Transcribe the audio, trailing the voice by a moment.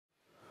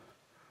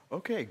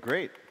Okay,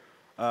 great.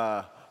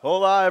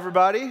 Hola,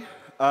 everybody.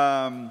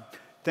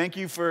 Thank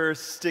you for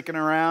sticking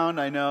around.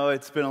 I know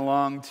it's been a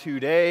long 2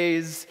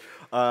 days,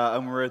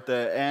 and we're at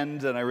the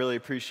end, and I really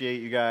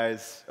appreciate you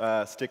guys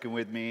sticking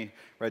with me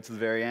right to the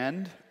very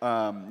end.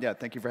 Yeah,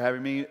 thank you for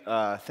having me.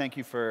 Thank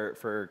you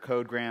for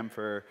CodeGram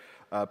for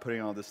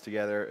putting all this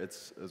together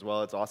as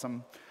well. It's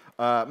awesome.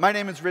 My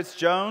name is Rich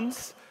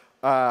Jones.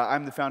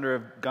 I'm the founder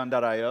of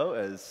Gun.io,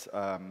 as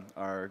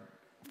our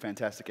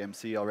fantastic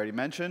MC already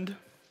mentioned.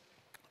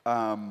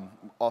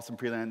 Awesome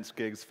freelance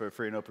gigs for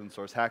free and open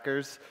source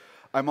hackers.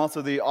 I'm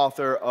also the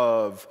author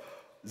of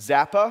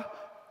Zappa,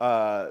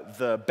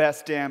 the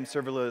best damn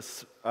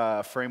serverless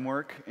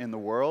framework in the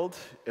world.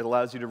 It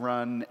allows you to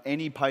run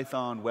any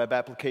Python web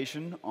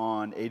application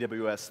on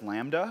AWS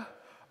Lambda.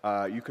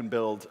 You can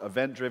build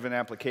event-driven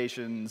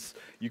applications.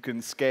 You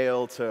can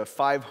scale to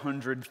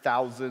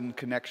 500,000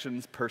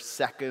 connections per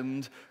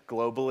second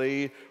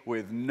globally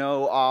with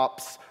no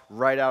ops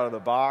right out of the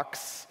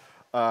box.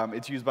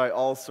 It's used by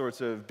all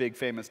sorts of big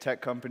famous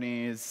tech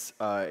companies.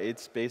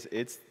 It's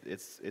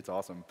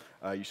awesome.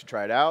 You should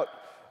try it out.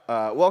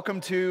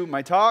 Welcome to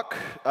my talk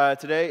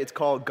today. It's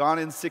called Gone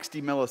in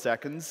 60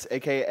 Milliseconds,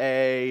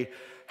 aka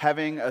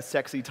having a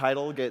sexy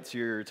title gets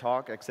your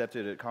talk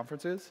accepted at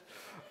conferences,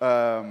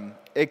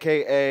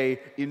 aka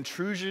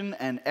intrusion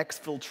and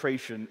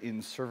exfiltration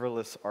in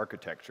serverless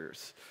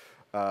architectures.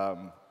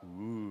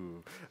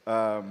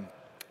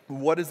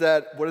 What does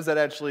that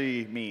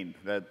actually mean?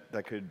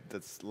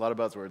 That's a lot of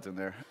buzzwords in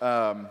there.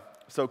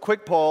 So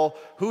quick poll,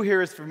 who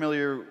here is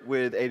familiar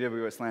with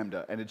AWS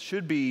Lambda? And it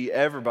should be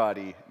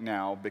everybody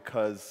now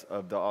because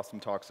of the awesome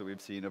talks that we've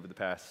seen over the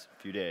past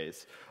few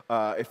days.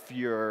 If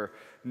you're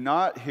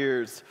not,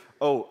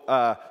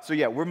 so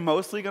yeah, we're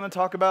mostly going to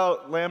talk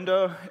about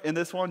Lambda in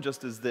this one,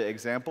 just as the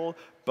example.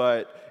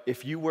 But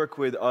if you work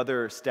with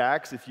other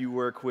stacks, if you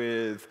work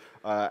with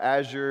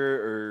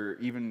Azure or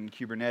even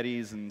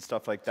Kubernetes and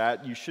stuff like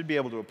that, you should be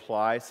able to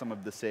apply some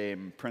of the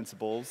same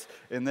principles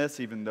in this,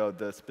 even though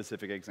the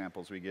specific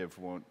examples we give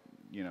won't,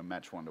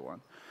 match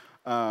one-to-one.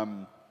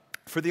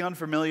 For the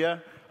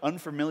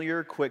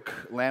unfamiliar, quick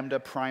Lambda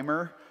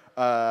primer.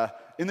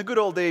 In the good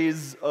old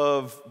days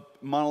of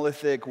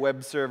monolithic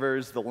web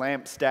servers, the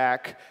LAMP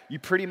stack, you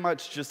pretty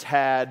much just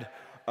had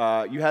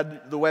you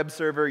had the web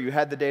server, you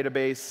had the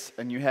database,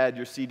 and you had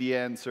your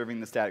CDN serving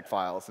the static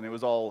files, and it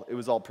was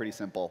all pretty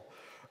simple.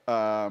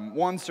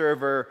 One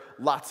server,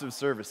 lots of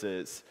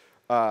services,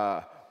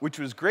 which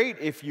was great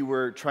if you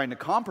were trying to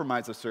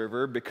compromise a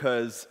server,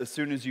 because as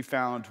soon as you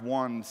found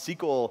one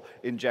SQL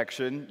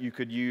injection, you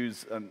could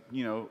use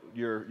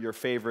your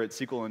favorite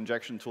SQL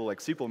injection tool like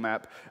SQL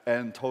Map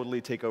and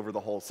totally take over the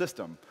whole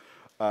system.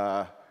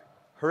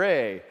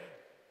 Hooray!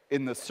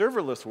 In the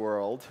serverless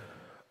world,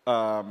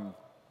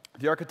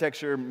 the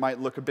architecture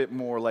might look a bit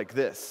more like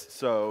this.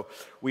 So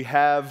we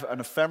have an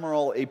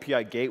ephemeral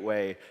API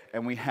gateway,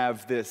 and we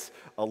have this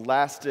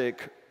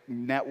elastic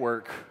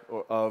network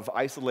of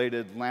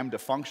isolated Lambda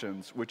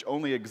functions, which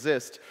only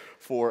exist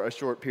for a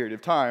short period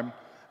of time.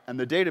 And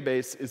the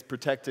database is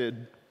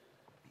protected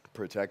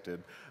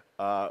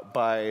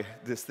by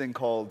this thing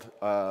called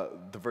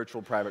the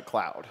virtual private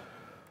cloud.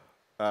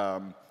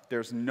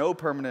 There's no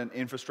permanent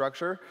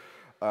infrastructure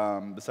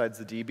besides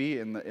the DB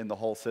in the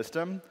whole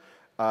system.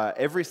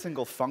 Every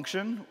single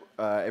function,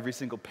 every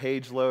single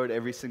page load,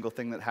 every single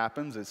thing that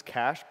happens is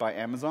cached by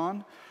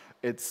Amazon.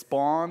 It's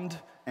spawned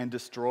and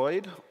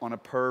destroyed on a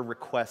per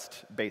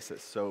request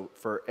basis. So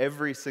for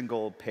every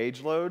single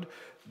page load,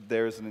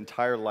 there's an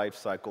entire life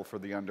cycle for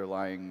the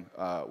underlying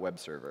web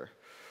server.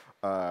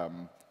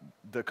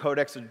 The code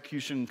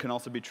execution can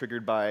also be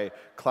triggered by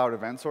cloud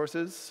event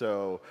sources.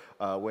 So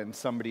when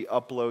somebody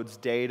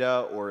uploads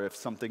data, or if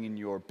something in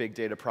your big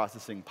data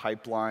processing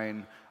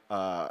pipeline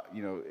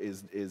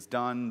is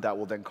done, that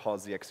will then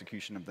cause the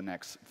execution of the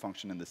next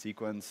function in the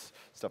sequence,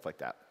 stuff like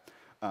that.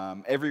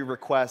 Every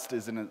request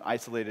is in an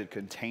isolated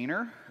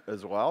container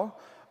as well,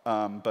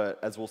 but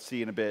as we'll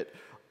see in a bit,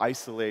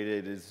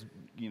 isolated is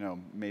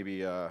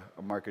maybe a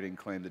marketing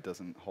claim that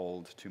doesn't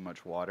hold too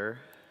much water.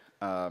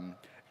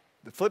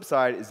 The flip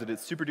side is that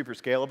it's super duper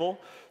scalable.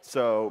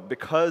 So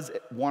because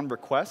one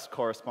request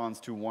corresponds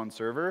to one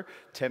server,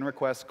 10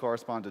 requests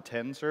correspond to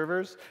 10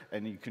 servers,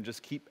 and you can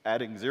just keep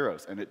adding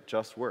zeros, and it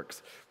just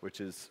works,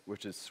 which is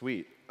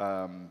sweet.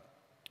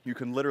 You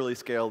can literally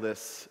scale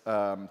this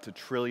to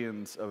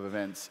trillions of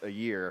events a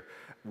year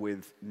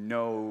with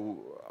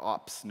no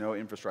ops, no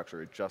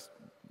infrastructure. It just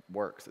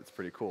works. It's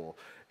pretty cool.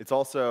 It's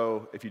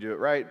also, if you do it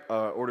right,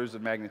 orders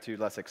of magnitude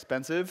less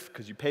expensive,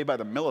 because you pay by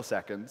the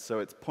millisecond, so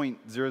it's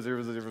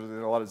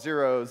 0.0000, a lot of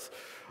zeros,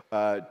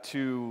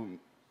 to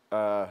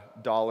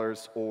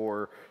dollars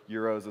or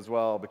euros as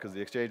well, because of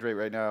the exchange rate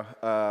right now,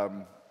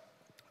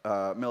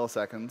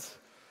 milliseconds.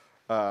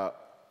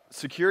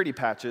 Security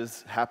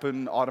patches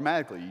happen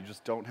automatically. You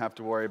just don't have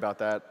to worry about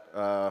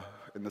that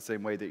in the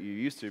same way that you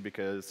used to,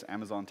 because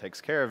Amazon takes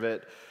care of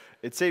it.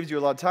 It saves you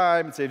a lot of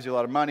time, it saves you a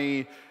lot of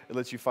money, it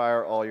lets you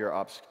fire all your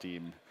ops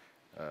team.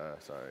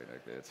 So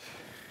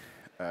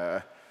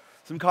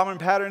Some common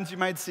patterns you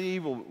might see,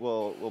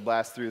 we'll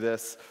blast through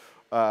this.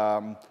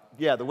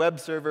 Yeah, the web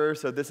server,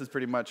 so this is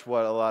pretty much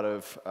what a lot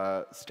of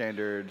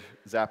standard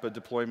Zappa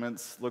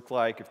deployments look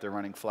like if they're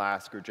running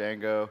Flask or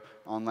Django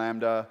on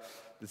Lambda.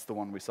 This is the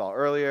one we saw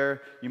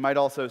earlier. You might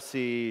also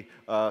see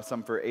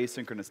some for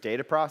asynchronous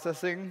data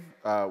processing,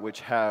 which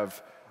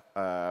have,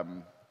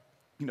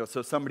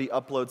 so somebody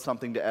uploads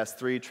something to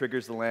S3,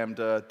 triggers the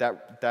Lambda,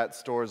 that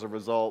stores a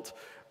result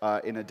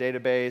in a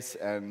database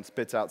and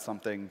spits out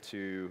something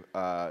to,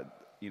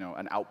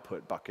 an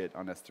output bucket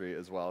on S3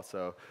 as well.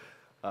 So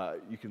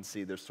you can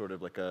see there's sort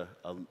of like a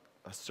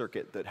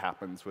circuit that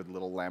happens with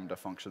little Lambda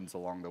functions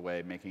along the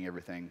way, making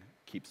everything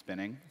keep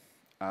spinning.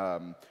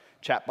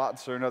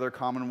 Chatbots are another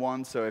common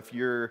one. So if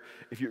you're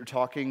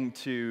talking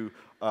to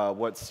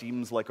what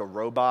seems like a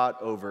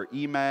robot over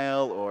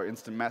email or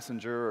instant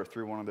messenger or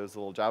through one of those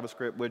little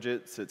JavaScript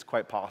widgets, it's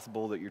quite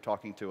possible that you're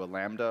talking to a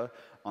Lambda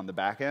on the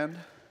back end.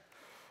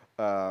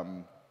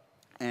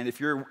 And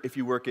if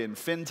you work in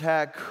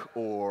fintech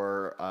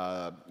or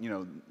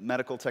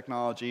medical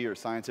technology or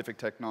scientific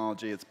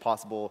technology, it's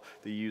possible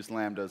that you use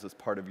Lambdas as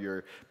part of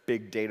your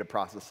big data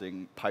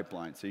processing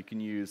pipeline. So you can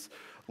use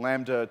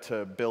Lambda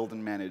to build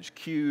and manage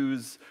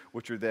queues,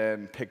 which are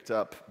then picked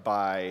up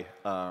by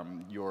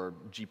your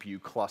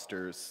GPU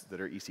clusters that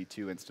are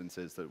EC2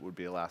 instances that would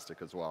be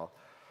elastic as well.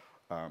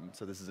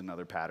 So this is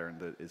another pattern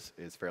that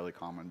is fairly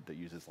common that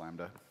uses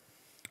Lambda.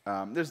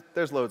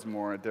 There's loads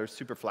more. They're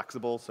super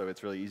flexible, so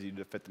it's really easy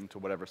to fit them to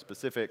whatever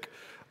specific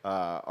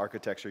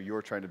architecture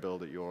you're trying to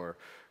build at your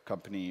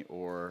company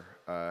or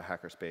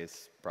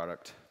hackerspace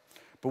product.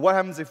 But what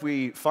happens if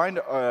we find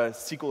a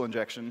SQL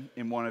injection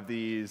in one of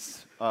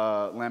these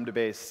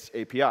Lambda-based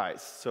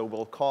APIs? So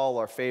we'll call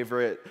our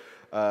favorite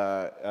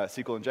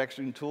SQL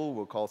injection tool,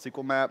 we'll call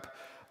SQL map,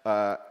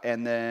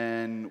 and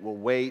then we'll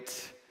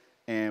wait,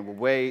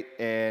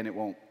 and it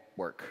won't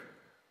work,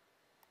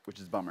 which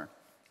is a bummer.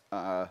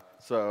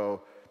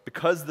 So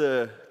because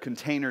the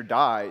container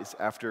dies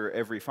after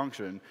every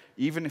function,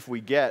 even if we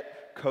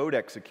get code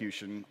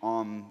execution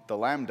on the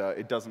Lambda,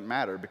 it doesn't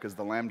matter because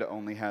the Lambda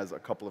only has a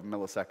couple of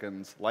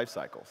milliseconds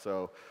lifecycle.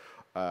 So,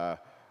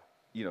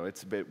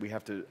 we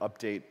have to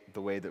update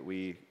the way that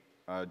we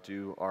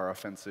do our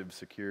offensive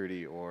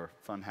security or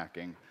fun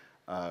hacking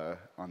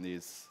on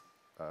these,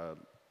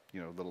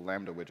 little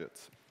Lambda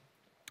widgets.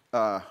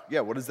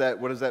 What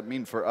does that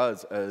mean for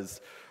us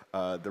as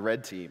the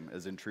red team,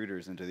 as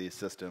intruders into these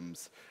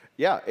systems?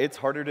 Yeah, it's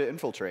harder to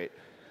infiltrate.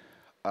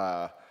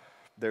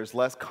 There's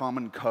less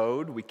common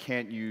code. We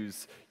can't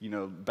use,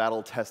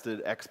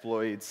 battle-tested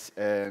exploits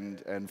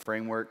and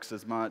frameworks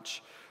as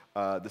much.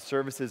 The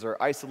services are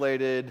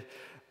isolated.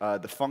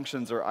 The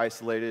functions are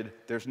isolated.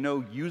 There's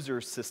no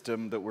user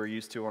system that we're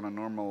used to on a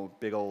normal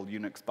big old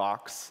Unix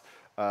box.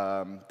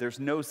 There's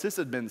no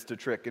sysadmins to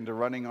trick into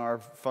running our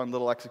fun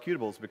little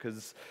executables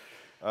because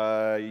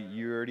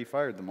you already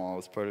fired them all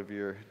as part of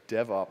your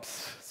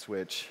DevOps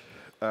switch.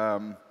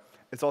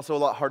 It's also a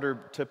lot harder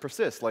to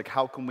persist. Like,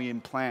 how can we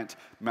implant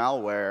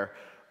malware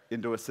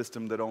into a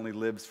system that only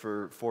lives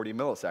for 40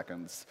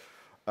 milliseconds?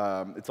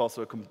 It's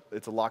also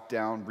it's a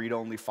lockdown,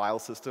 read-only file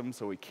system,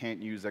 so we can't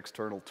use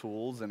external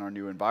tools in our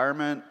new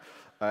environment,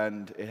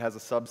 and it has a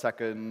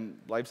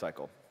sub-second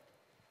lifecycle.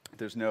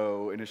 There's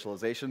no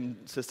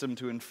initialization system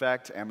to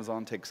infect.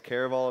 Amazon takes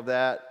care of all of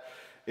that.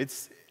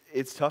 It's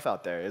tough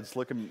out there. It's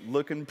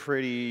looking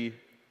pretty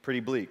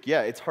bleak.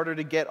 Yeah, it's harder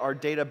to get our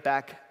data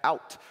back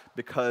out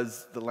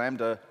because the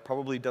Lambda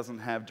probably doesn't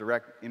have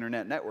direct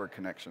internet network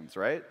connections,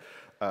 right?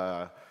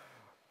 And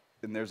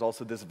there's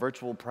also this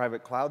virtual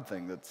private cloud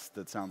thing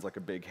that sounds like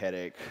a big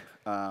headache.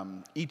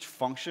 Each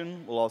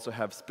function will also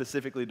have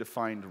specifically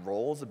defined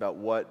roles about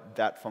what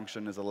that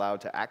function is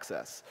allowed to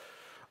access.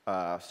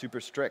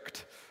 Super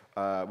strict.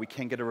 We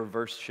can't get a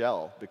reverse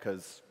shell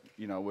because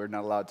we're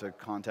not allowed to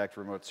contact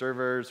remote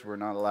servers. We're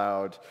not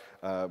allowed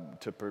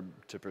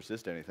to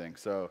persist anything.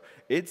 So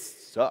it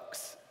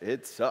sucks.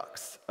 It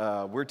sucks.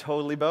 We're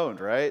totally boned,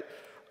 right?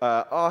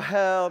 Oh,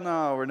 hell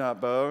no, we're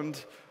not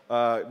boned.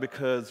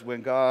 Because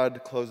when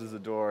God closes a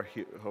door,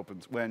 he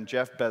opens. When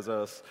Jeff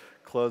Bezos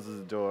closes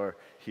a door,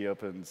 he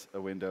opens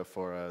a window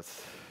for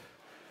us.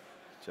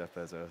 Jeff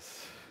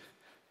Bezos.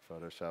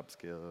 Photoshop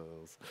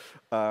skills.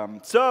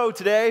 So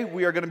today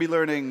we are going to be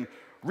learning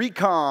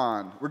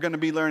recon. We're going to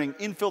be learning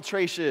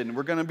infiltration.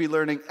 We're going to be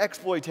learning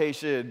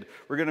exploitation.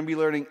 We're going to be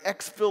learning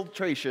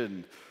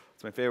exfiltration.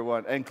 That's my favorite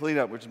one. And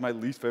cleanup, which is my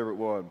least favorite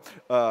one.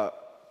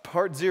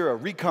 Part 0,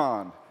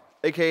 recon,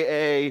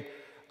 aka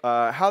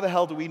how the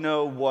hell do we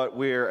know what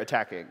we're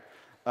attacking?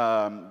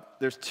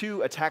 There's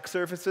 2 attack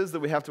surfaces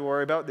that we have to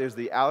worry about. There's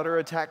the outer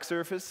attack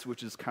surface,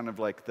 which is kind of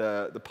like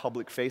the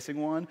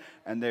public-facing one,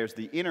 and there's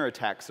the inner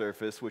attack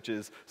surface, which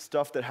is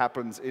stuff that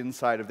happens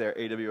inside of their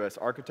AWS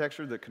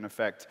architecture that can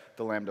affect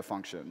the Lambda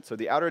function. So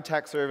the outer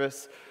attack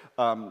surface,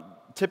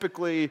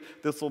 typically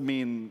this will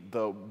mean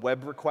the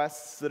web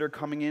requests that are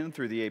coming in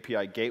through the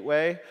API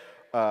gateway.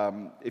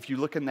 if you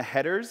look in the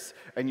headers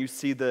and you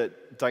see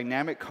that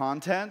dynamic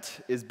content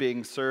is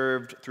being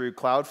served through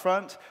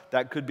CloudFront,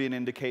 that could be an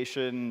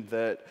indication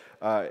that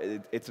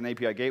it's an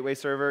API gateway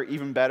server.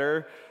 Even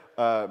better,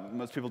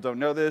 most people don't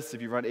know this,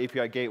 if you run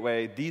API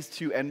gateway, these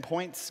two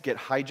endpoints get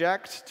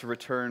hijacked to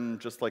return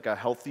just like a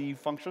healthy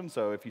function.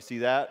 So if you see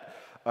that,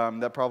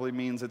 that probably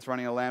means it's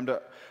running a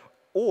Lambda.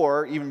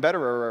 Or, even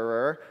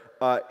better,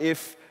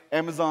 if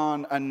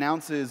Amazon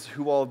announces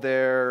who all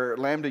their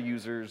Lambda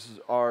users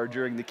are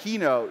during the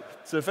keynote.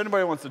 So if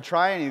anybody wants to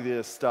try any of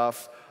this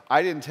stuff,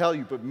 I didn't tell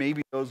you, but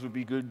maybe those would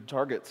be good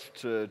targets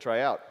to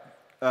try out.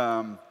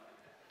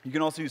 You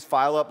can also use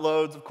file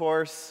uploads, of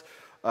course.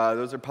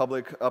 Those are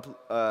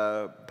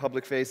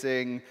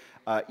public-facing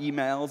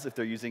emails. If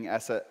they're using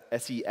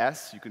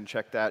SES, you can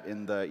check that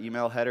in the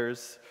email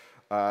headers.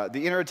 The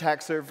inner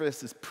attack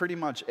surface is pretty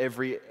much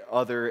every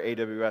other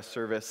AWS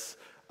service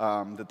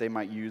that they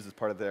might use as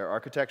part of their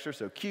architecture.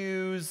 So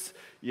queues,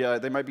 yeah,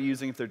 they might be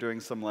using if they're doing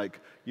some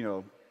like,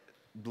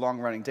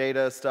 long-running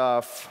data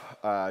stuff,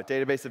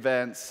 database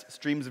events,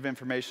 streams of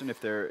information if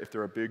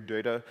they're a big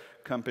data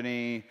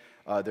company,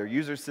 their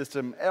user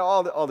system,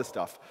 all this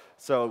stuff.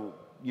 So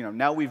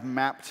now we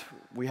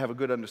have a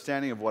good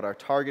understanding of what our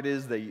target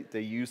is.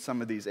 They use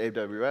some of these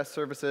AWS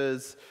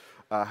services.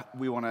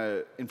 We want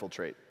to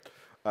infiltrate.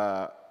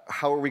 How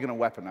are we going to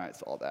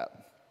weaponize all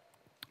that?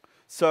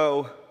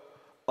 So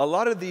a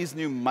lot of these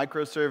new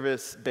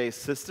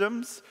microservice-based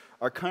systems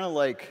are kind of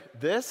like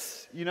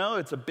this.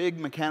 It's a big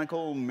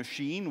mechanical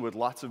machine with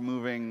lots of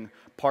moving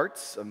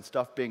parts and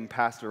stuff being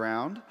passed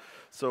around.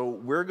 So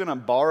we're going to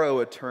borrow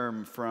a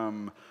term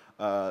from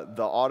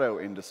the auto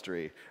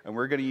industry, and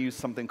we're going to use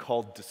something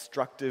called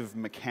destructive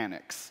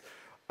mechanics,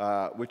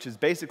 which is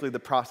basically the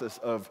process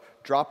of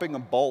dropping a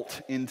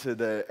bolt into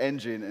the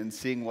engine and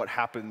seeing what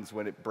happens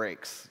when it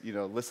breaks,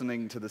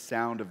 listening to the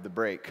sound of the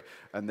brake,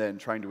 and then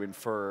trying to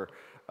infer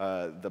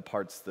the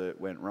parts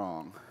that went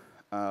wrong.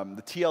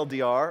 The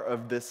TLDR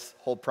of this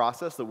whole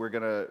process that we're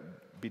going to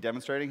be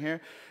demonstrating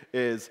here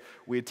is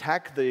we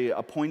attack the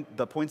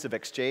points of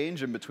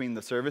exchange in between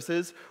the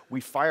services. We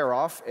fire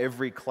off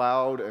every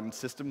cloud and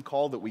system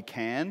call that we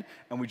can,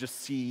 and we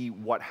just see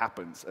what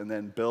happens, and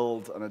then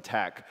build an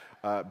attack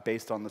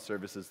based on the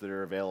services that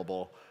are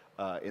available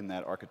in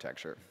that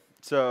architecture.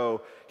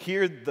 So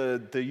here,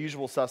 the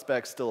usual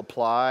suspects still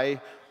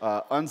apply.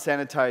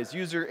 Unsanitized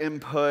user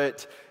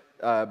input,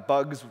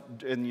 bugs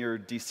in your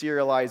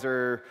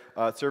deserializer,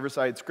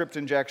 server-side script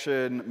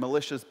injection,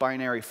 malicious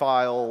binary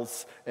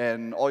files,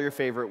 and all your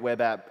favorite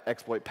web app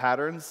exploit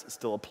patterns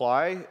still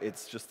apply.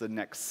 It's just the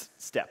next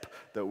step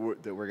that we're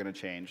going to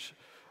change.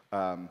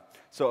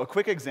 So a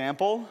quick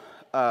example.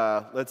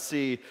 Let's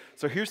see.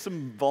 So here's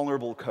some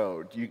vulnerable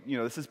code.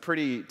 This is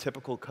pretty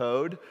typical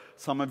code.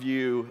 Some of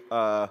you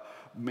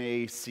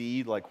may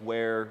see like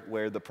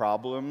where the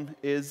problem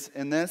is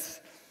in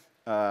this.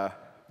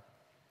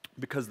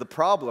 Because the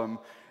problem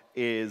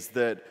is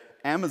that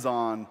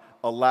Amazon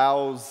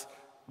allows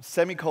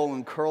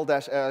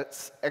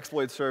 ;curl-s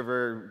exploit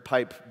server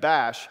pipe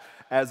bash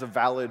as a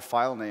valid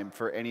file name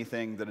for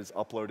anything that is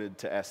uploaded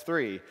to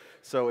S3.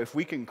 So if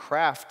we can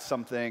craft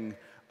something,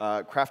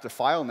 craft a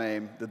file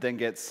name that then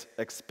gets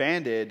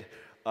expanded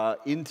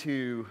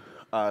into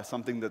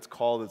something that's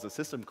called as a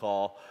system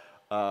call,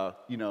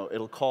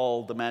 it'll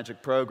call the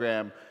magic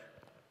program,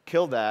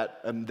 kill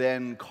that, and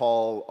then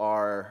call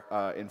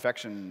our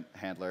infection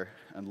handler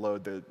and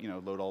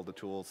load all the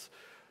tools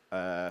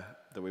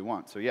that we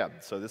want. So yeah,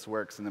 so this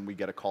works, and then we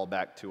get a call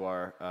back to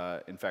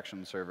our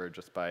infection server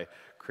just by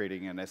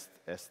creating an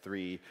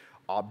S3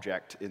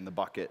 object in the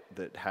bucket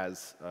that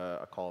has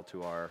a call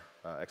to our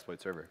exploit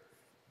server.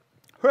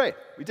 Hooray,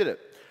 we did it.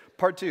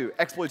 Part 2,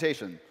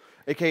 exploitation.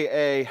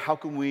 AKA, how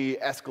can we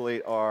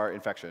escalate our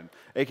infection?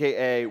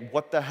 AKA,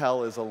 what the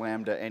hell is a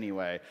Lambda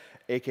anyway?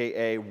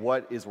 AKA,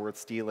 what is worth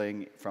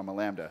stealing from a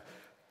Lambda?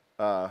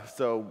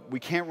 So we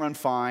can't run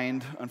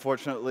find,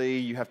 unfortunately.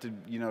 You have to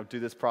do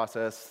this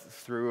process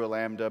through a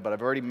Lambda, but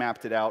I've already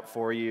mapped it out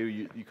for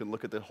you. You can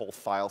look at the whole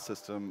file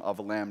system of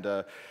a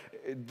Lambda.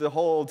 The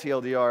whole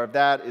TLDR of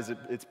that is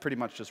it's pretty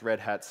much just Red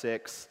Hat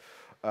 6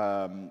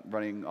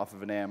 running off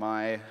of an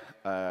AMI.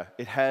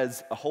 It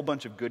has a whole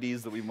bunch of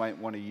goodies that we might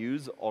want to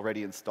use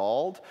already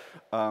installed,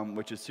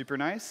 which is super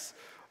nice.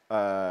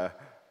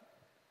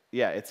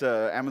 Yeah, it's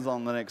a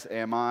Amazon Linux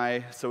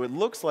AMI, so it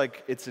looks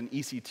like it's an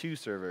EC2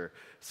 server.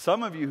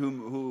 Some of you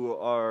who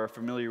are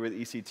familiar with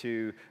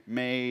EC2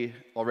 may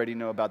already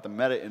know about the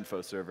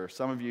meta-info server.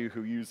 Some of you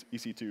who use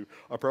EC2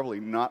 are probably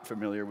not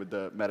familiar with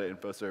the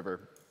meta-info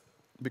server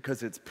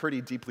because it's pretty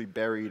deeply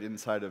buried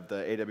inside of the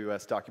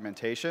AWS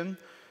documentation.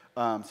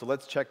 So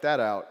let's check that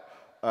out.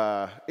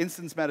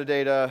 Instance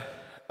metadata,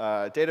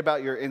 data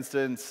about your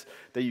instance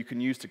that you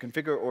can use to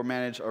configure or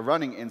manage a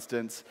running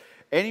instance.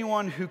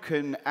 Anyone who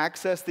can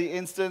access the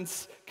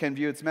instance can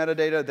view its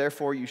metadata.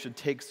 Therefore, you should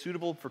take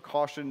suitable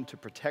precaution to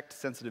protect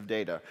sensitive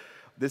data.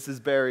 This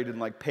is buried in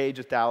like page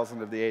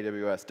 1,000 of the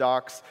AWS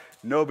docs.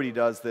 Nobody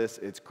does this.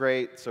 It's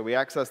great. So we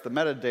access the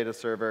metadata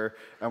server,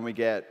 and we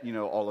get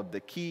all of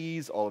the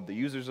keys, all of the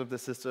users of the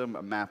system,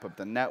 a map of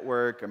the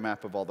network, a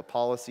map of all the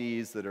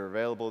policies that are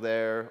available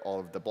there, all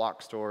of the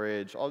block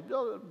storage, a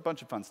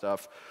bunch of fun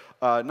stuff.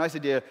 Nice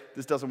idea.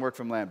 This doesn't work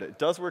from Lambda. It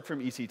does work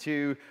from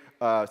EC2,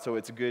 so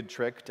it's a good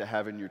trick to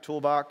have in your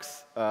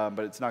toolbox, but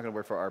it's not going to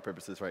work for our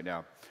purposes right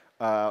now.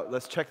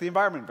 Let's check the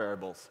environment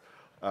variables.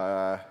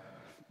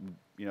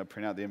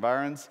 Print out the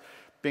environs.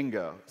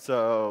 Bingo.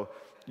 So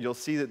you'll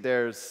see that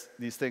there's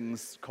these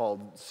things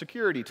called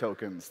security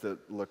tokens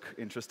that look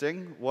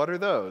interesting. What are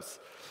those?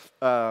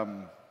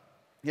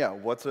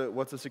 What's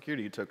a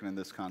security token in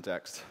this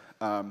context?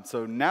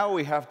 So now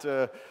we have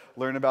to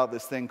learn about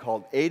this thing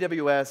called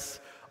AWS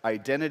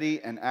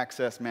Identity and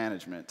Access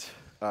Management.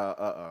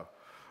 Per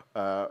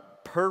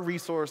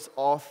resource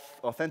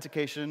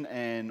authentication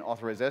and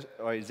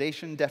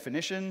authorization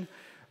definition,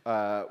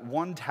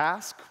 one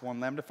task, one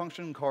Lambda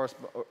function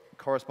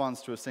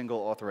corresponds to a single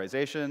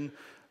authorization.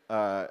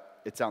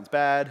 It sounds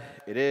bad.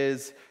 It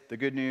is. The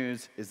good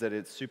news is that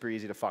it's super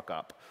easy to fuck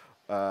up.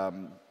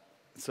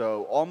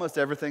 So almost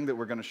everything that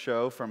we're going to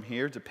show from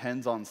here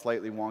depends on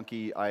slightly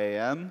wonky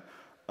IAM.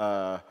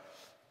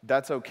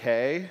 That's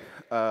OK,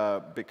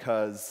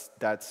 because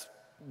that's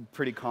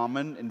pretty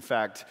common. In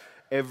fact,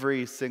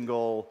 every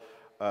single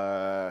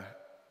serverless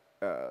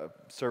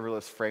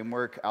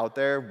framework out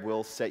there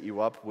will set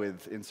you up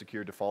with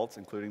insecure defaults,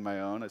 including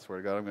my own. I swear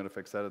to God, I'm going to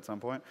fix that at some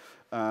point.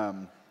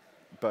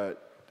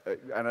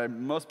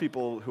 Most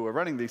people who are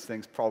running these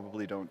things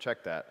probably don't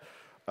check that.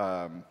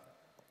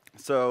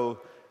 So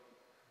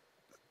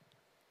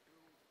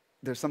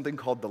there's something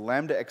called the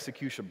Lambda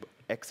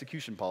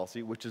execution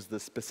policy, which is the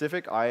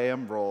specific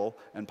IAM role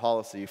and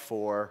policy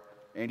for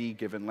any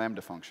given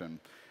Lambda function.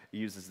 It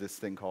uses this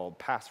thing called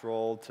pass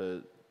role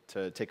to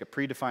take a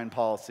predefined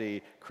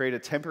policy, create a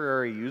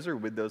temporary user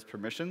with those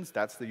permissions.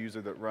 That's the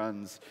user that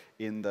runs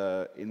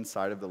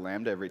inside of the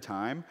Lambda every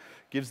time.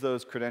 Gives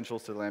those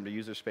credentials to the Lambda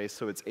user space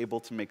so it's able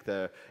to make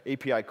the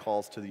API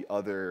calls to the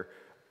other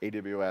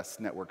AWS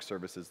network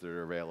services that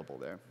are available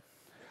there.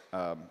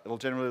 It'll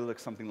generally look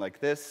something like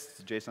this. It's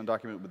a JSON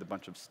document with a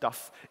bunch of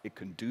stuff it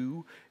can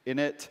do in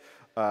it.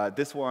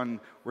 This one,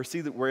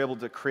 see that we're able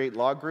to create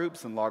log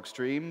groups and log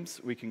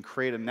streams. We can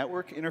create a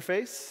network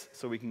interface,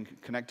 so we can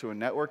connect to a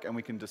network, and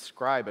we can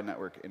describe a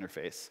network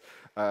interface.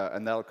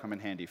 And that'll come in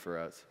handy for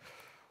us.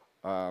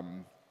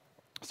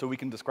 So we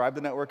can describe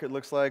the network, it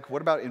looks like.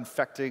 What about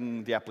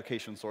infecting the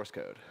application source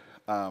code?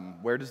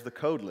 Where does the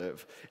code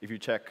live? If you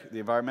check the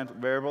environmental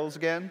variables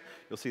again,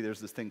 you'll see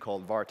there's this thing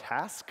called var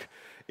task.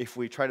 If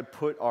we try to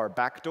put our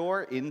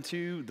backdoor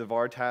into the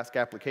var task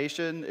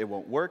application, it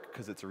won't work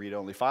because it's a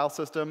read-only file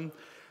system.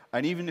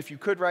 And even if you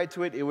could write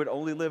to it, it would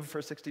only live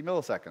for 60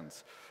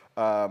 milliseconds.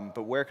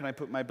 But where can I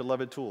put my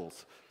beloved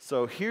tools?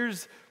 So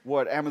here's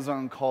what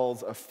Amazon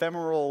calls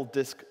ephemeral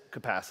disk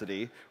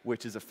capacity,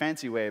 which is a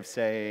fancy way of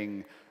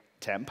saying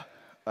temp.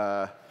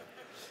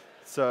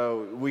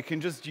 So we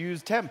can just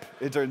use temp,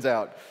 it turns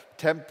out.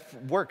 Temp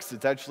works.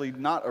 It's actually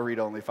not a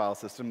read-only file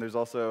system. There's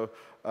also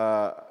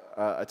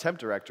a temp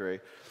directory.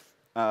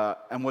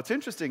 And what's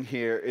interesting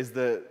here is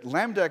that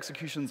Lambda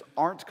executions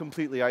aren't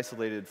completely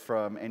isolated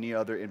from any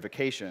other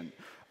invocation.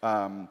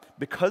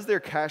 Because they're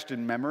cached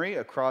in memory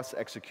across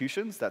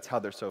executions, that's how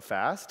they're so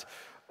fast.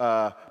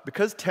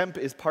 Because temp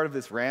is part of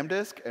this RAM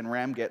disk and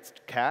RAM gets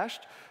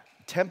cached,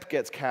 temp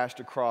gets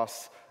cached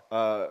across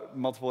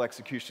multiple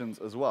executions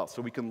as well.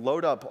 So we can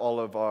load up all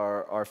of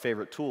our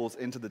favorite tools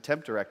into the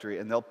temp directory,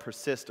 and they'll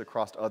persist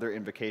across other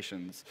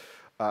invocations,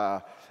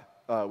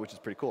 which is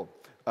pretty cool.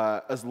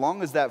 As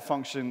long as that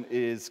function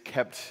is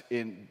kept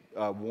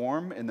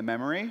warm in the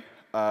memory,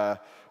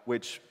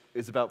 which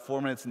is about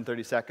 4 minutes and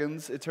 30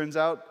 seconds, it turns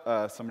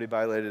out. Somebody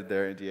violated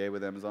their NDA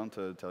with Amazon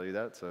to tell you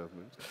that, so.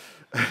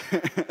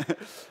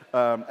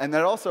 And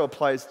that also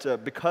applies to,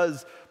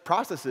 because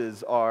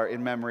processes are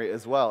in memory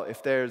as well.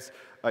 If there's,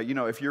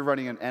 if you're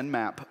running an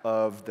nmap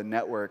of the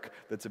network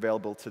that's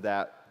available to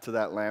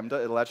that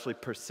Lambda, it'll actually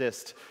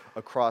persist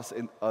across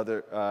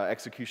other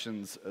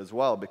executions as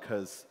well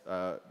because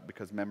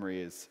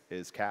memory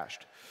is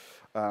cached.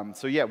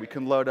 So yeah, we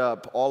can load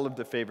up all of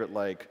the favorite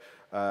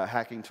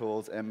hacking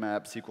tools,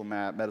 mmap, SQL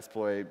map,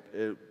 Metasploit.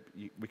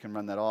 We can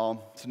run that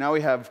all. So now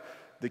we have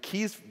the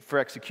keys for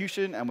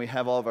execution, and we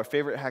have all of our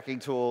favorite hacking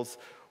tools.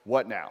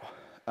 What now?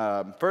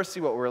 First,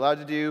 see what we're allowed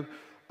to do.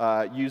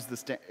 Use the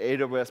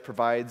AWS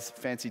provides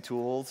fancy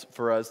tools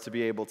for us to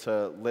be able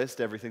to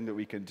list everything that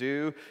we can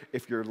do.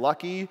 If you're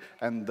lucky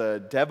and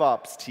the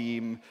DevOps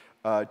team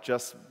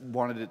just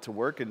wanted it to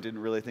work and didn't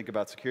really think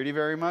about security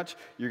very much,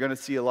 you're going to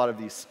see a lot of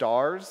these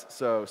stars.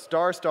 So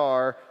star,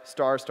 star,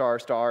 star, star,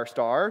 star,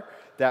 star.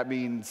 That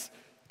means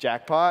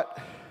jackpot.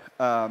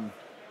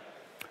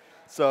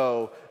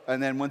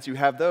 And then once you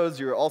have those,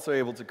 you're also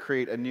able to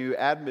create a new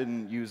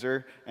admin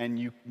user,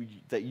 and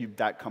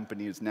that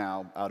company is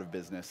now out of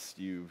business.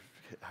 You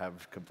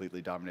have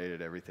completely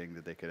dominated everything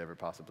that they could ever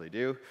possibly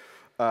do.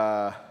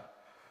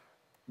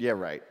 Yeah,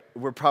 right.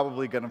 We're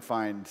probably going to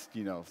find,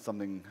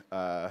 something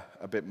a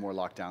bit more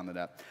locked down than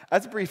that.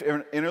 As a brief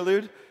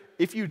interlude,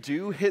 if you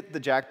do hit the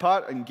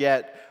jackpot and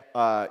get,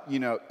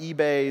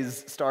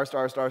 eBay's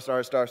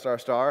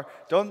 **********,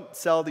 don't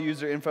sell the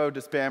user info to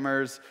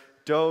spammers.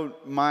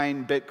 Don't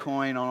mine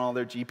Bitcoin on all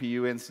their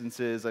GPU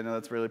instances. I know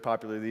that's really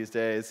popular these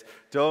days.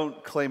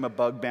 Don't claim a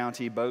bug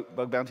bounty.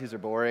 Bug bounties are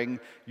boring.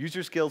 Use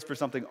your skills for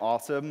something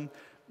awesome.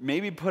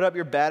 Maybe put up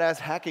your badass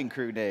hacking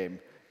crew name,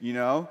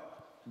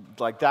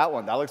 like that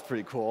one. That looks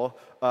pretty cool.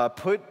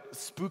 Put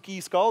spooky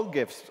skull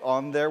gifs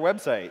on their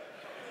website.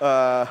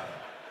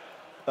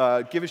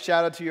 Give a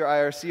shout out to your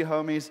IRC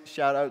homies.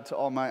 Shout out to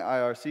all my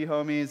IRC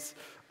homies.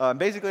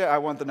 Basically, I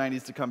want the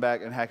 90s to come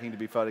back and hacking to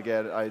be fun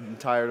again. I'm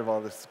tired of all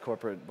this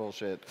corporate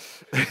bullshit.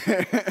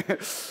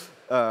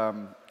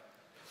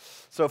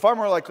 So far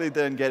more likely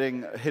than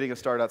hitting a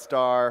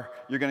star.star,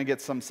 you're going to get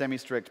some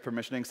semi-strict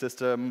permissioning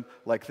system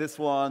like this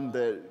one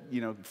that,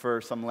 for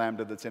some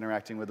Lambda that's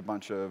interacting with a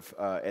bunch of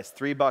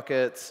S3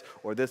 buckets,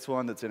 or this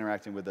one that's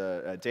interacting with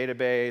a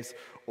database,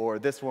 or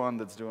this one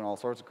that's doing all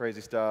sorts of crazy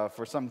stuff,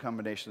 or some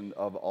combination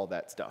of all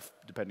that stuff,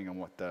 depending on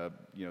what the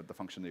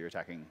function that you're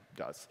attacking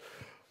does.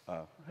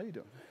 How you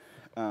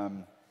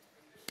doing?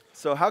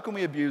 So how can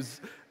we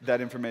abuse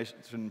that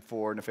information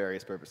for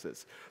nefarious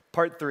purposes?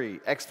 Part 3,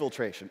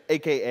 exfiltration,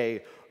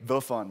 AKA the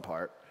fun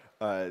part.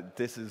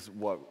 This is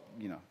what,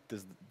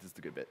 this is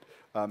the good bit.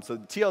 So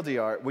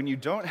TLDR, when you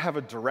don't have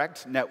a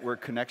direct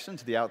network connection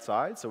to the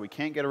outside, so we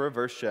can't get a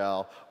reverse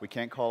shell, we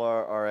can't call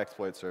our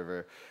exploit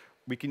server,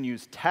 we can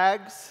use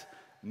tags,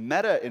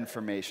 meta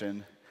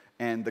information,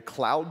 and the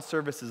cloud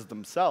services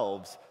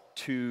themselves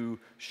to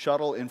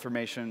shuttle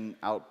information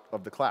out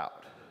of the cloud.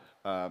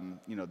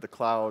 The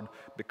cloud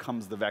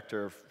becomes the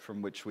vector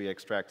from which we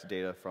extract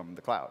data from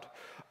the cloud.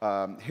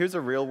 Here's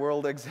a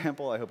real-world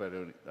example. I hope I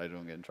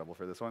don't get in trouble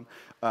for this one.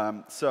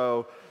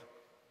 So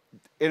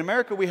in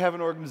America, we have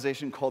an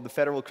organization called the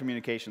Federal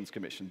Communications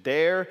Commission.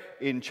 They're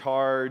in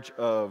charge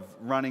of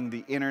running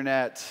the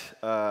internet,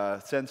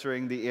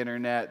 censoring the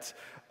internet.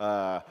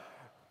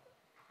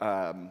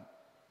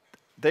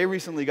 They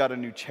recently got a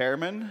new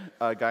chairman,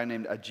 a guy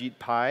named Ajit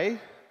Pai.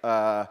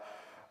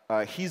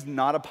 He's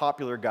not a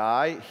popular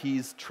guy.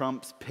 He's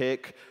Trump's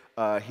pick.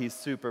 He's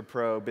super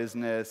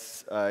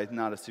pro-business. He's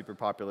not a super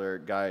popular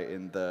guy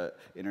in the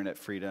internet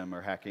freedom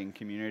or hacking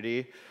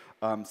community.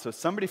 So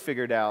somebody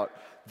figured out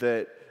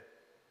that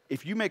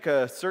if you make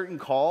a certain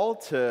call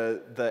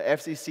to the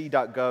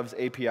fcc.gov's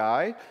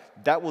API,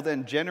 that will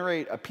then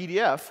generate a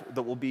PDF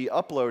that will be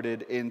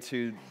uploaded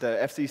into the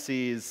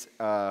FCC's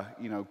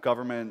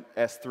government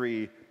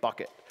S3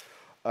 bucket.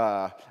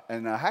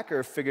 And a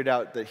hacker figured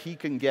out that he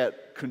can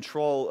get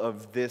control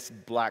of this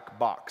black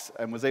box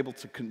and was able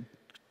to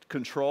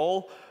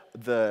control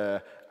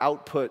the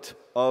output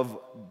of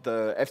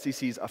the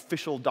FCC's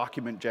official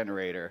document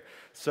generator.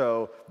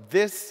 So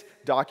this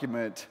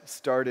document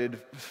started,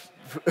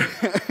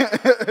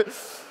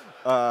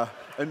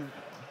 and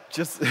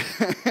just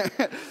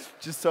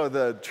so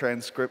the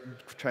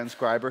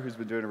transcriber, who's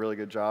been doing a really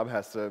good job,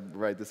 has to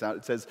write this out.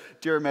 It says,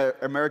 "Dear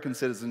American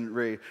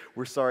citizenry,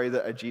 we're sorry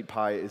that Ajit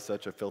Pai is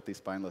such a filthy,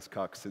 spineless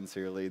cuck.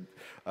 Sincerely,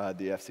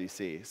 the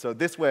FCC." So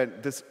this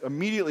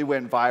immediately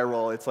went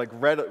viral. It's like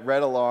red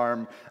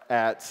alarm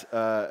at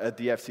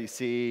the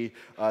FCC.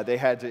 They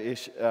had to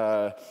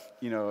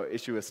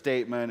issue a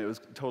statement. It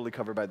was totally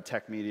covered by the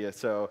tech media.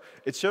 So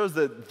it shows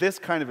that this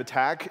kind of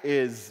attack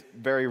is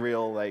very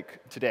real,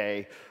 like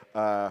today.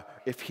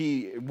 If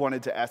he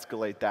wanted to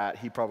escalate that,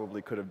 he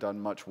probably could have done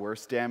much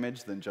worse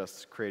damage than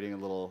just creating a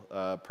little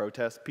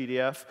protest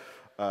PDF.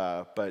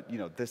 But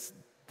this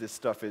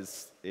stuff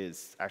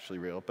is actually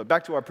real. But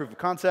back to our proof of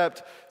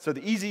concept. So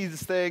the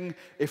easiest thing,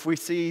 if we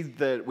see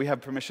that we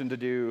have permission to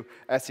do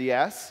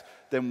SES,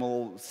 then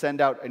we'll send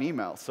out an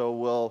email. So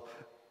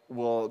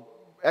we'll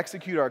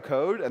execute our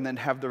code and then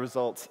have the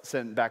results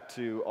sent back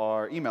to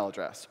our email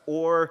address.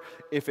 Or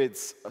if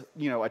it's a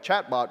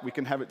chatbot, we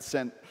can have it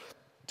sent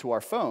to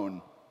our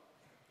phone.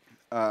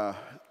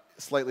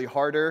 Slightly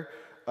harder,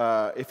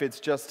 if it's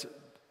just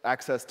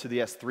access to the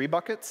S3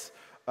 buckets,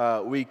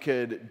 we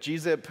could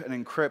gzip and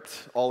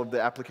encrypt all of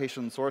the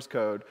application source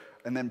code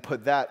and then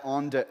put that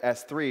onto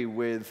S3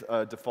 with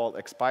a default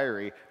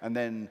expiry and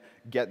then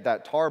get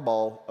that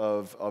tarball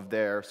of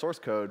their source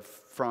code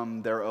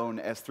from their own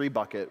S3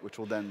 bucket, which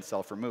will then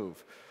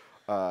self-remove.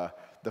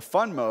 The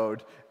fun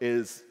mode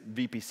is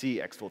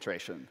VPC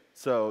exfiltration.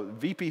 So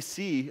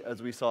VPC,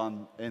 as we saw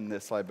in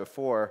this slide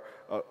before,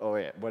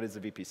 what is a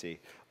VPC?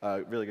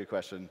 Really good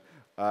question.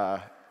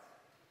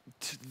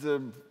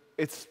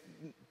 It's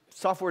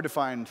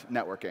software-defined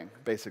networking,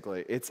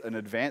 basically. It's an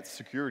advanced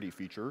security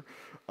feature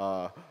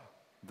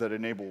that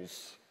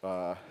enables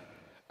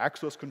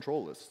access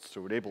control lists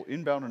to enable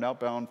inbound and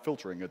outbound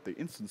filtering at the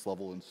instance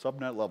level and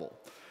subnet level.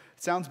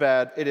 It sounds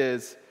bad. It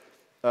is.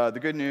 The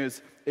good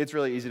news, it's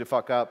really easy to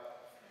fuck up.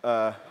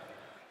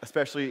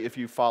 Especially if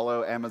you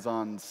follow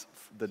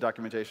the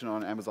documentation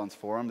on Amazon's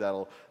forum,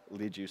 that'll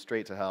lead you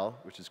straight to hell,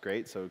 which is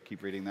great, so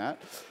keep reading that.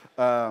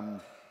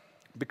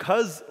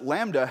 because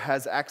Lambda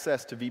has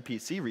access to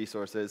VPC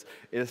resources,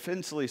 it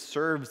essentially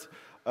serves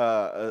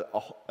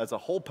as a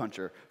hole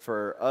puncher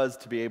for us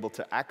to be able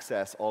to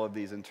access all of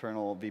these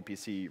internal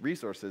VPC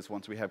resources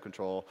once we have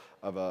control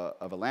of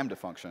a Lambda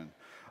function.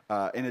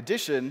 In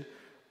addition,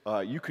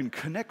 you can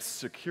connect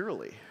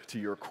securely to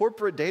your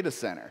corporate data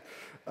center.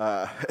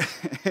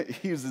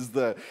 It uses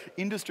the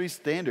industry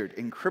standard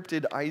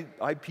encrypted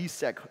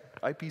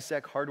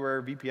IPsec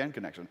hardware VPN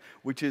connection,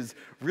 which is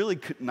really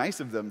nice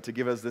of them to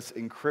give us this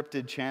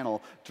encrypted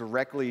channel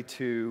directly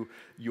to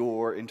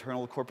your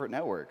internal corporate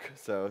network.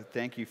 So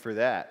thank you for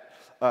that.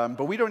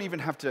 But we don't even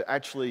have to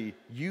actually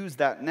use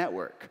that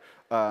network.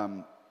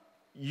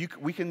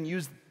 We can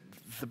use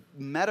the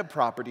meta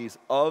properties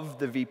of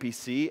the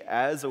VPC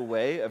as a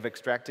way of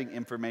extracting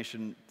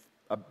information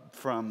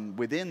from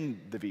within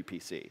the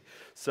VPC.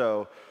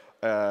 So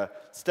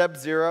step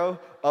 0,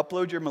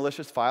 upload your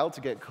malicious file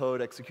to get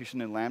code execution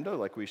in Lambda,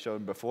 like we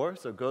showed before.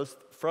 So it goes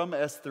from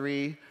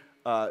S3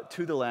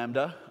 to the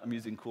Lambda. I'm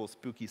using cool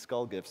spooky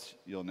skull GIFs,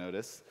 you'll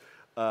notice.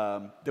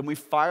 Then we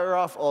fire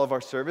off all of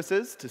our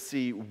services to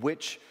see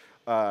which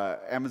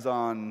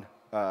Amazon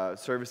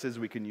services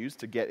we can use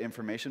to get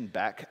information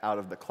back out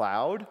of the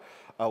cloud.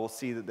 We'll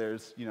see that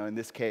there's, in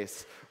this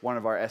case, one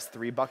of our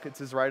S3 buckets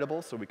is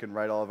writable, so we can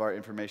write all of our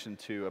information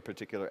to a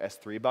particular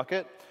S3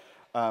 bucket.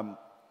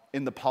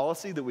 In the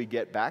policy that we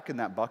get back in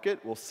that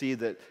bucket, we'll see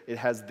that it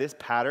has this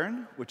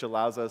pattern, which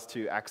allows us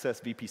to access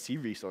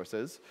VPC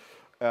resources.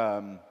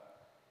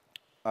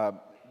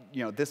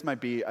 This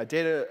might be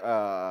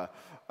a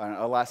an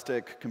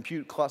elastic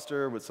compute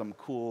cluster with some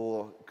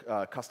cool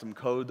custom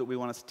code that we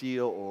want to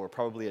steal, or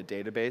probably a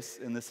database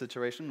in this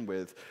situation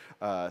with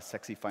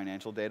sexy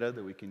financial data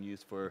that we can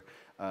use for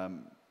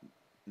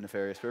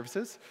nefarious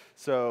purposes.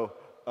 So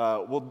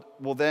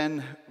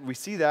we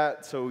see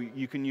that, so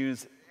you can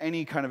use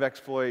any kind of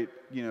exploit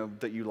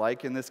that you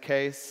like in this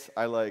case.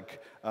 I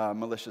like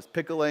malicious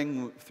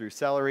pickling through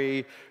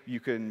Celery.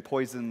 You can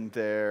poison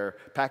their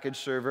package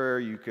server.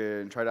 You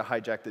can try to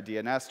hijack the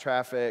DNS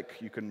traffic.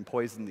 You can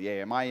poison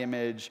the AMI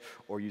image,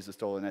 or use a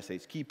stolen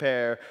SH key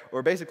pair,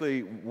 or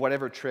basically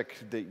whatever trick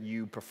that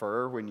you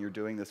prefer when you're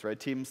doing this red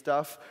team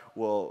stuff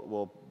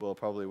will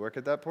probably work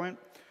at that point.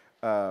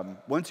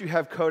 Once you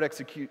have code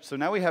execute, so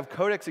now we have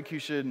code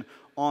execution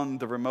on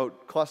the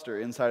remote cluster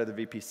inside of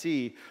the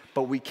VPC,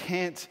 but we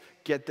can't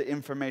get the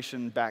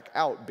information back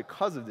out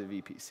because of the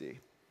VPC.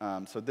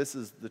 So this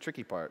is the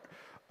tricky part.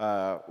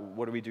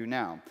 What do we do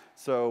now?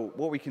 So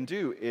what we can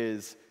do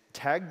is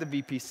tag the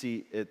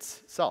VPC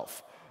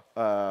itself.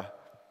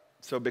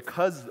 So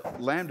because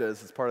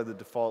Lambdas, as part of the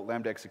default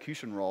Lambda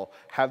execution role,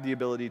 have the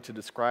ability to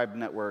describe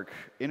network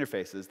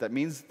interfaces, that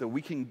means that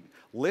we can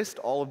list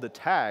all of the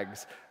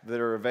tags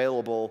that are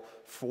available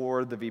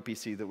for the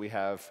VPC that we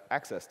have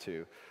access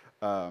to,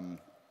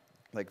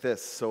 like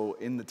this. So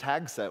in the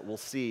tag set, we'll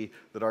see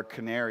that our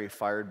canary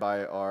fired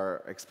by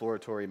our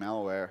exploratory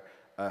malware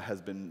has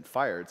been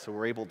fired. So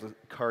we're able to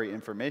query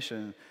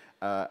information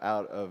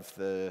out of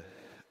the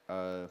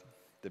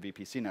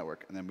VPC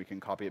network, and then we can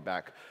copy it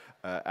back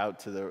out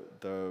to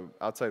the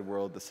outside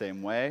world the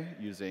same way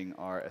using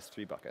our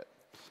S3 bucket.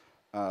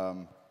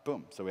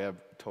 Boom, so we have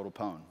total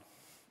pwn.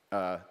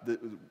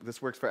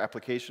 This works for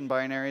application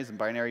binaries and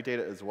binary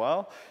data as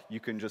well. You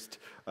can just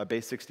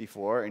base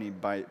 64 any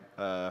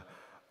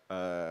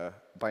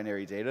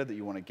binary data that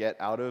you want to get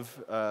out of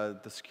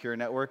the secure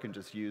network and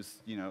just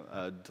use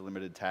a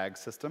delimited tag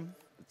system.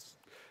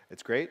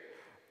 It's great.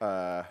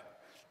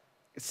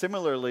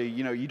 Similarly,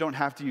 you don't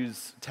have to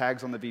use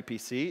tags on the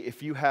VPC.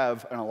 If you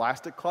have an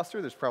elastic cluster,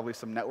 there's probably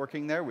some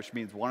networking there, which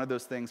means one of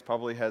those things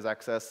probably has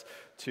access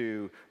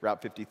to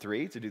Route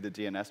 53 to do the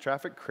DNS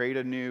traffic. Create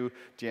a new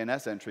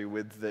DNS entry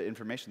with the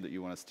information that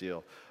you want to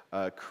steal.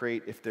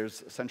 If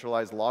there's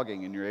centralized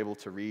logging and you're able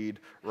to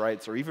read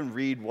writes or even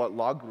read what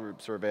log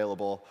groups are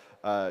available,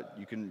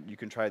 you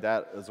can try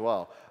that as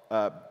well.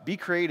 Be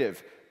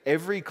creative.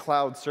 Every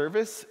cloud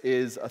service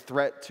is a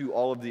threat to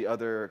all of the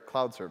other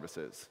cloud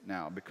services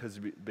now because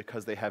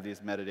they have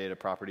these metadata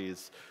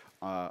properties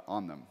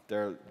on them.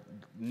 There are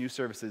new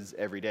services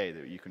every day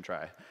that you can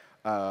try.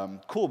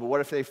 Cool, but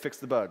what if they fix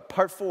the bug?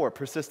 Part 4,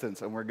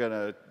 persistence, and we're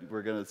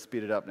gonna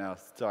speed it up now.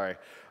 Sorry.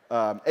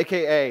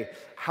 AKA,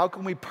 how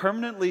can we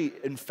permanently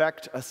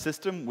infect a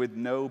system with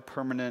no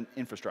permanent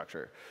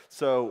infrastructure?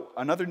 So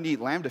another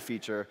neat Lambda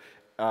feature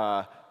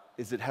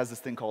is it has this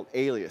thing called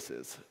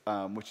aliases,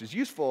 which is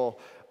useful.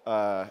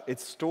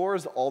 It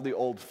stores all the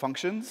old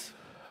functions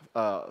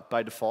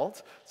by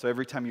default. So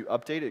every time you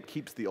update, it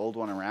keeps the old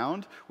one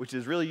around, which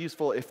is really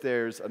useful if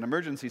there's an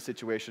emergency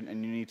situation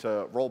and you need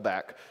to roll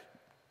back.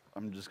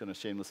 I'm just going to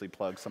shamelessly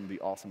plug some of the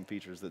awesome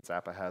features that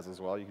Zappa has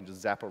as well. You can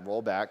just Zappa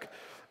rollback.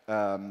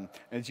 And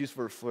it's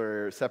useful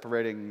for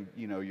separating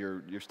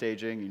your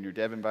staging and your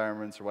dev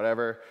environments or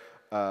whatever.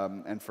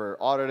 And for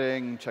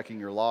auditing, checking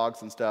your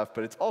logs and stuff.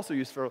 But it's also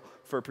useful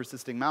for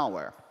persisting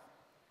malware.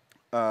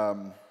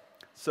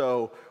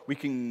 So we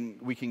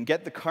can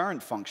get the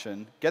current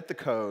function, get the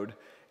code,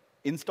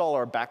 install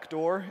our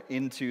backdoor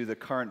into the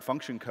current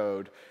function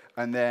code,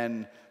 and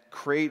then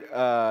create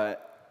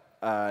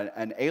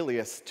an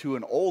alias to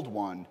an old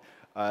one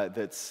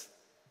that's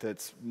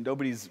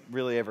nobody's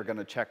really ever going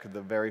to check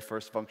the very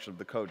first function of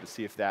the code to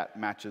see if that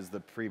matches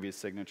the previous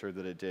signature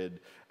that it did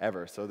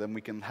ever. So then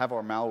we can have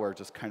our malware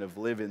just kind of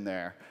live in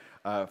there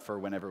for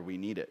whenever we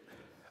need it.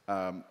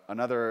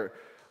 Another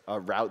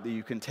route that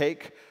you can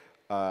take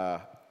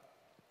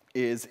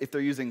is if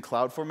they're using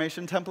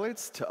CloudFormation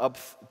templates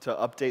to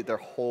update their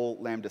whole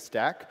Lambda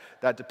stack.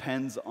 That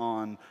depends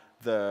on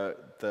the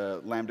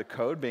Lambda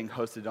code being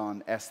hosted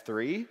on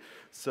S3.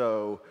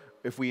 So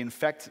if we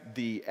infect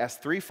the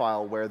S3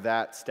 file where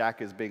that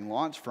stack is being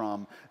launched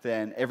from,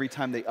 then every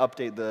time they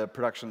update the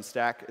production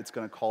stack, it's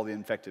going to call the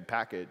infected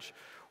package.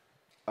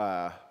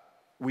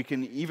 We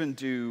can even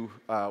do,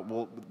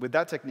 well, with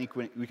that technique,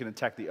 we can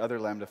attack the other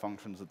Lambda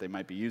functions that they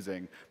might be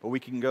using, but we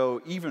can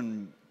go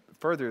even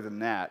further than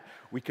that.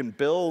 We can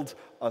build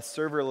a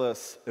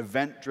serverless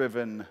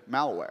event-driven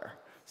malware.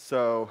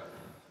 So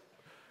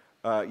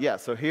yeah,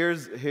 so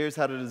here's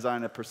how to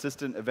design a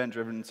persistent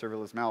event-driven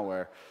serverless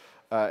malware.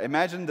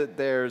 Imagine that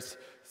there's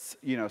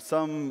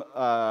some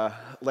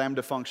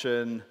Lambda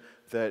function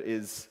that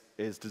is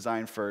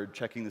designed for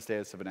checking the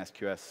status of an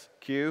SQS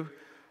queue.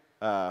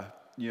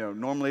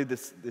 Normally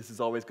this is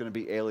always going to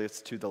be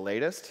aliased to the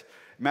latest.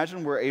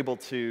 Imagine we're able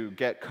to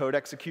get code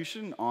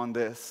execution on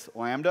this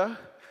Lambda.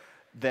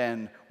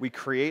 Then we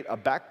create a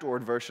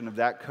backdoored version of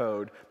that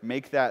code,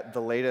 make that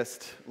the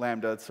latest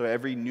Lambda, so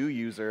every new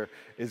user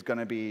is going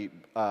to be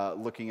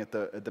looking at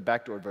the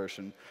backdoored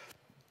version.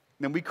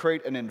 Then we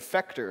create an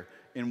infector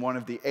in one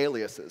of the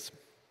aliases.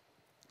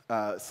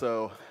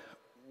 So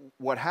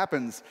what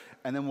happens,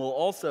 and then we'll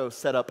also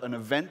set up an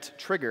event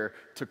trigger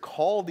to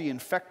call the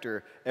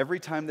infector every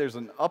time there's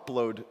an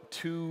upload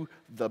to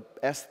the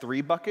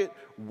S3 bucket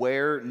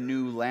where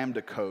new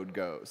Lambda code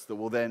goes. That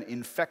will then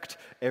infect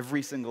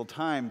every single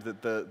time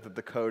that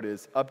the code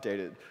is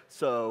updated.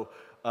 So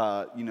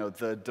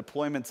the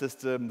deployment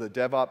system, the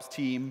DevOps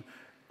team,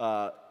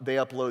 they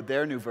upload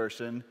their new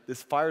version.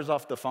 This fires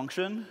off the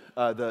function,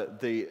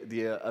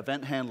 the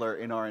event handler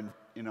in our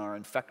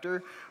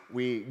infector.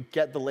 We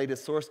get the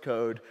latest source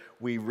code,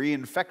 we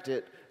reinfect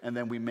it, and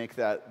then we make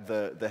that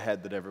the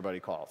head that everybody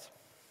calls.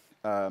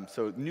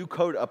 So new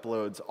code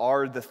uploads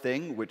are the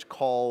thing which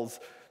calls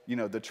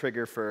the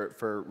trigger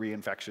for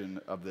reinfection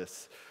of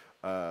this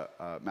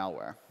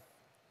malware.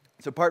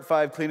 So part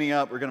 5, cleaning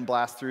up. We're going to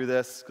blast through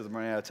this because I'm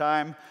running out of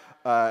time.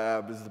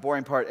 This is the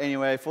boring part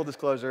anyway. Full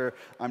disclosure,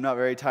 I'm not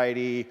very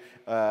tidy.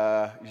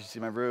 You should see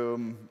my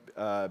room.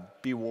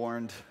 Be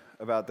warned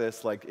about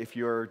this. Like, if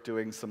you're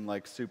doing some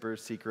super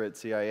secret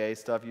CIA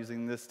stuff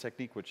using this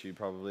technique, which you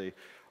probably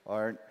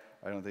aren't,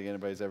 I don't think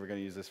anybody's ever going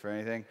to use this for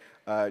anything.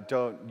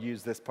 Don't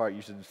use this part.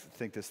 You should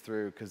think this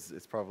through because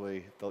it's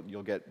probably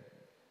you'll get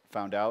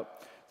found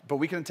out. But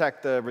we can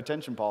attack the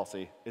retention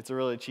policy. It's a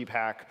really cheap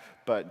hack,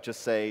 but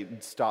just say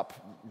stop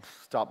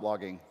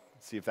logging.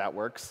 See if that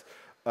works.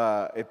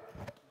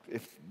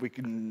 If we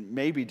can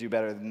maybe do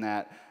better than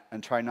that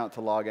and try not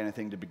to log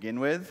anything to begin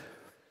with.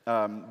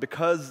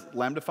 Because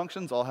Lambda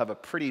functions all have a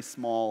pretty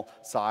small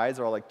size,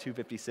 or like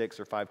 256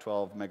 or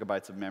 512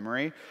 megabytes of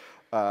memory,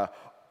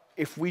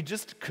 if we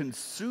just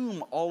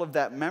consume all of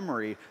that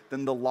memory,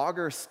 then the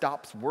logger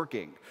stops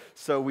working.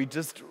 So we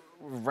just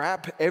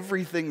wrap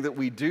everything that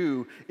we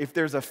do. If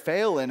there's a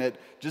fail in it,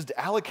 just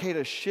allocate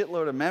a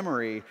shitload of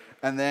memory,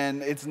 and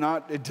then it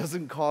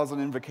doesn't cause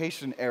an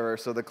invocation error,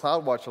 so the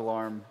CloudWatch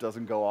alarm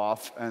doesn't go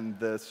off, and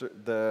the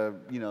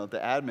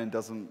admin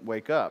doesn't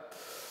wake up.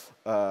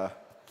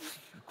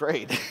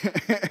 Great.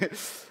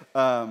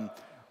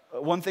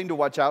 One thing to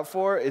watch out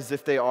for is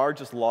if they are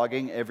just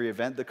logging every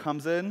event that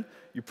comes in,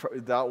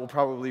 that will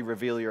probably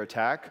reveal your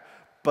attack.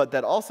 But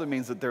that also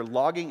means that they're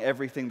logging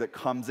everything that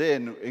comes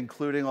in,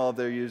 including all of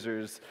their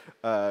users'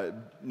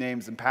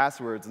 names and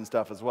passwords and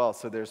stuff as well.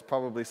 So there's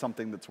probably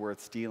something that's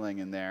worth stealing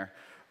in there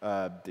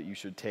that you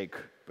should take.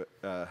 But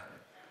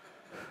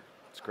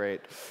it's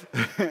great.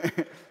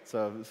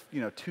 So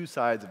two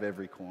sides of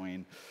every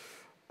coin.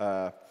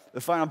 The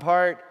final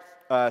part.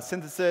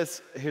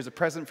 Synthesis, here's a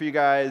present for you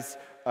guys.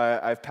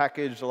 I've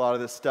packaged a lot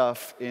of this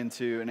stuff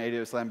into an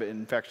AWS Lambda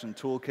infection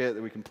toolkit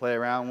that we can play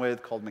around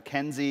with called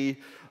Mackenzie.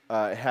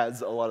 It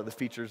has a lot of the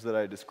features that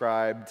I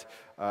described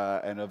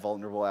and a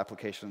vulnerable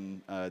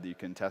application that you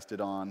can test it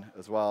on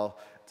as well.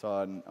 It's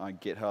on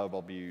GitHub.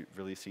 I'll be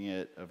releasing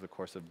it over the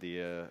course of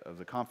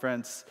the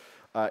conference.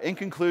 In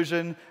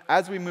conclusion,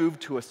 as we move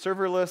to a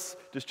serverless,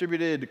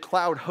 distributed,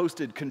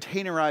 cloud-hosted,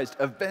 containerized,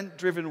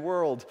 event-driven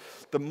world,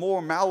 the more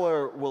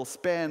malware will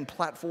span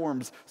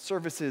platforms,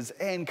 services,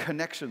 and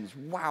connections.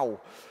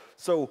 Wow.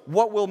 So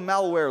what will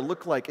malware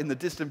look like in the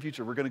distant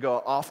future? We're going to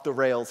go off the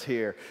rails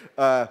here.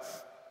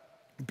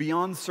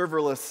 Beyond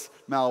serverless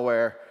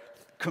malware,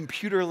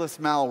 computerless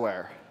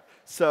malware.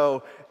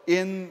 So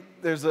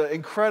there's an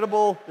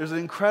incredible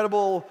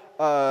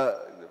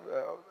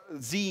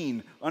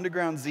zine,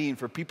 underground zine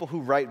for people who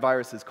write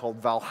viruses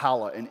called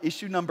Valhalla. In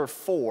issue number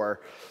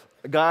 4,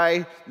 a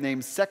guy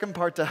named Second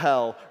Part to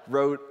Hell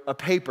wrote a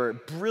paper,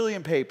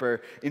 brilliant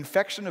paper,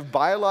 Infection of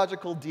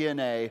Biological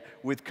DNA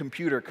with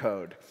Computer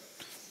Code.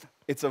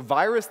 It's a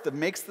virus that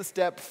makes the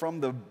step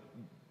from the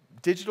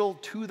digital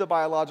to the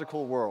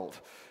biological world.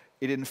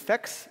 It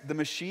infects the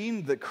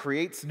machine that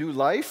creates new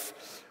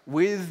life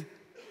with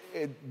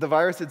the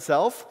virus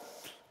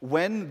itself.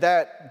 When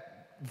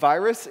that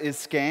virus is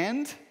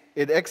scanned,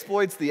 it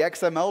exploits the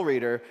XML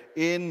reader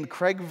in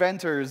Craig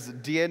Venter's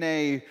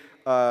DNA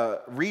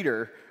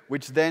reader,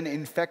 which then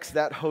infects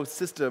that host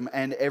system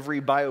and every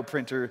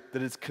bioprinter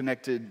that is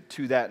connected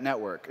to that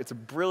network. It's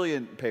a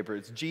brilliant paper.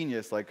 It's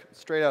genius, like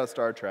straight out of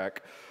Star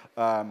Trek.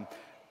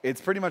 It's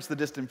pretty much the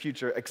distant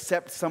future,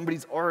 except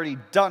somebody's already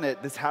done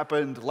it. This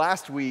happened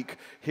last week.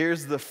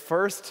 Here's the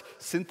first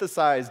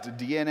synthesized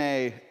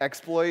DNA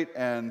exploit,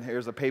 and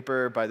here's a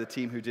paper by the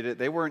team who did it.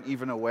 They weren't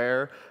even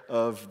aware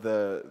of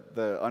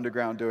the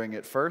underground doing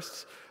it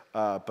first,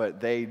 but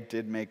they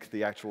did make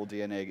the actual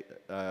DNA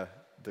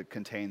that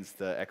contains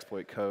the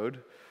exploit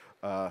code.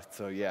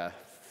 So yeah,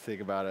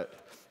 think about it.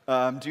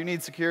 Do you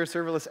need secure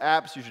serverless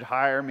apps? You should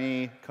hire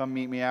me. Come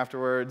meet me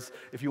afterwards.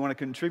 If you want to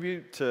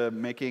contribute to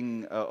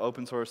making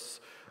open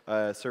source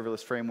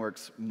serverless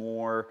frameworks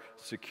more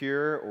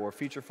secure or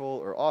featureful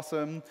or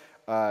awesome,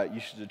 you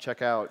should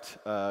check out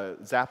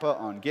Zappa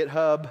on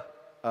GitHub.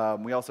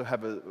 We also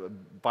have a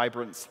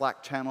vibrant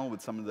Slack channel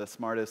with some of the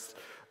smartest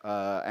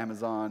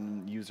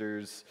Amazon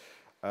users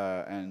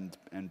and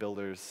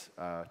builders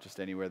just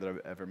anywhere that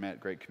I've ever met.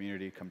 Great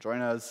community. Come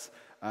join us.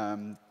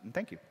 And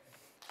thank you.